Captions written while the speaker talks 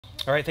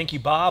All right, thank you,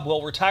 Bob.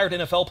 Well, retired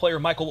NFL player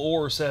Michael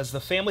Oher says the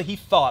family he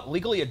thought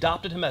legally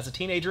adopted him as a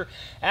teenager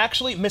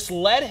actually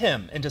misled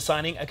him into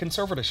signing a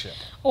conservatorship.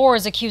 Oher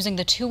is accusing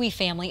the Toohey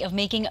family of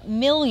making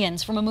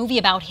millions from a movie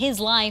about his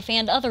life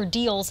and other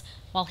deals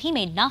while he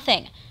made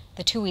nothing.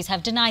 The Tooheys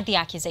have denied the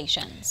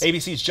accusations.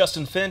 ABC's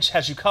Justin Finch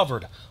has you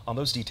covered on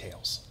those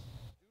details.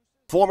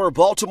 Former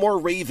Baltimore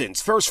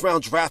Ravens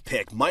first-round draft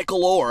pick Michael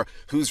Oher,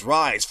 whose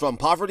rise from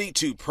poverty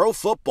to pro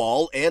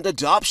football and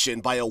adoption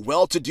by a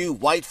well-to-do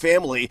white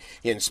family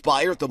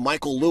inspired the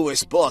Michael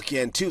Lewis book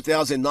and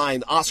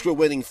 2009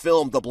 Oscar-winning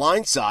film The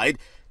Blind Side,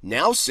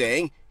 now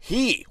saying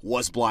he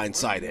was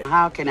blindsided.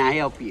 How can I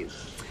help you?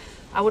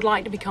 I would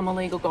like to become a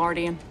legal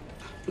guardian.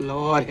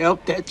 Lord,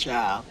 help that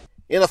child.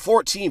 In a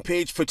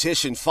 14-page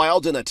petition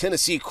filed in a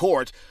Tennessee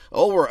court,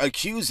 Oher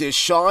accuses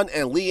Sean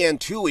and Leanne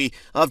Toohey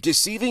of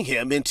deceiving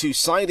him into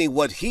signing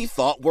what he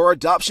thought were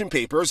adoption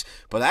papers,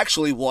 but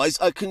actually was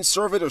a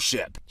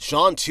conservatorship.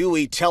 Sean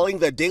Toohey telling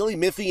the Daily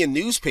Memphian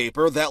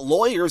newspaper that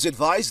lawyers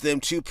advised them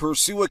to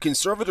pursue a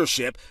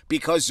conservatorship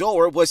because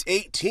Oher was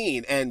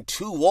 18 and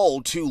too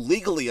old to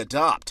legally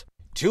adopt.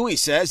 Toohey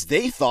says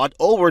they thought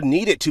Oher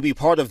needed to be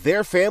part of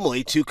their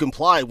family to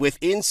comply with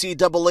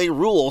NCAA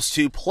rules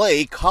to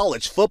play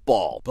college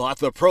football. But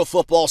the pro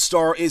football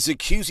star is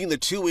accusing the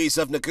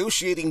Tooheys of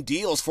negotiating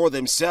deals for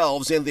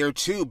themselves and their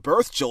two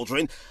birth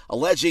children,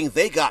 alleging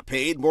they got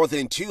paid more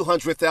than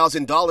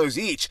 $200,000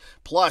 each,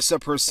 plus a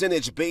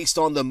percentage based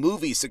on the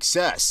movie's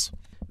success.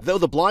 Though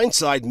The Blind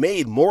Side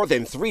made more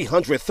than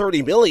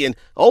 $330 million,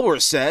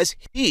 Oher says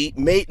he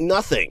made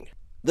nothing.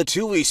 The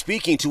Tooheys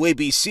speaking to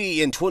ABC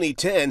in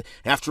 2010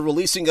 after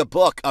releasing a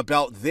book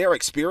about their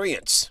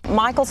experience.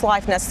 Michael's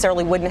life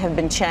necessarily wouldn't have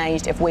been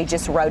changed if we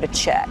just wrote a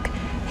check.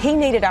 He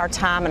needed our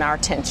time and our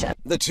attention.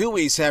 The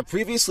Tooheys have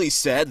previously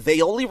said they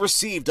only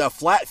received a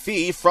flat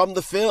fee from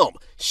the film,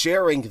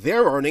 sharing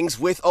their earnings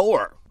with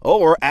Oher.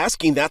 Oher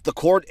asking that the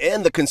court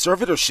end the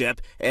conservatorship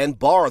and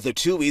bar the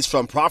Tooheys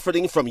from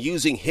profiting from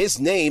using his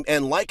name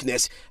and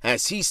likeness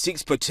as he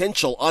seeks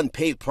potential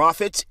unpaid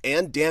profits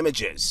and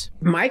damages.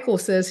 Michael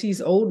says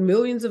he's owed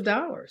millions of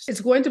dollars.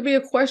 It's going to be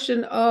a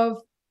question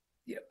of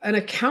an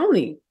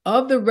accounting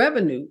of the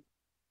revenue.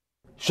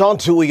 Sean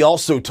Toohey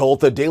also told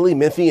the Daily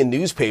Memphian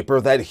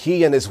newspaper that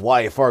he and his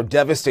wife are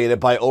devastated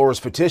by Oher's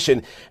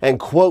petition and,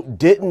 quote,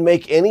 didn't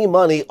make any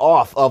money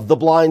off of The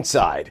Blind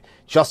Side.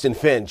 Justin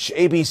Finch,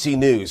 ABC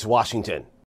News, Washington.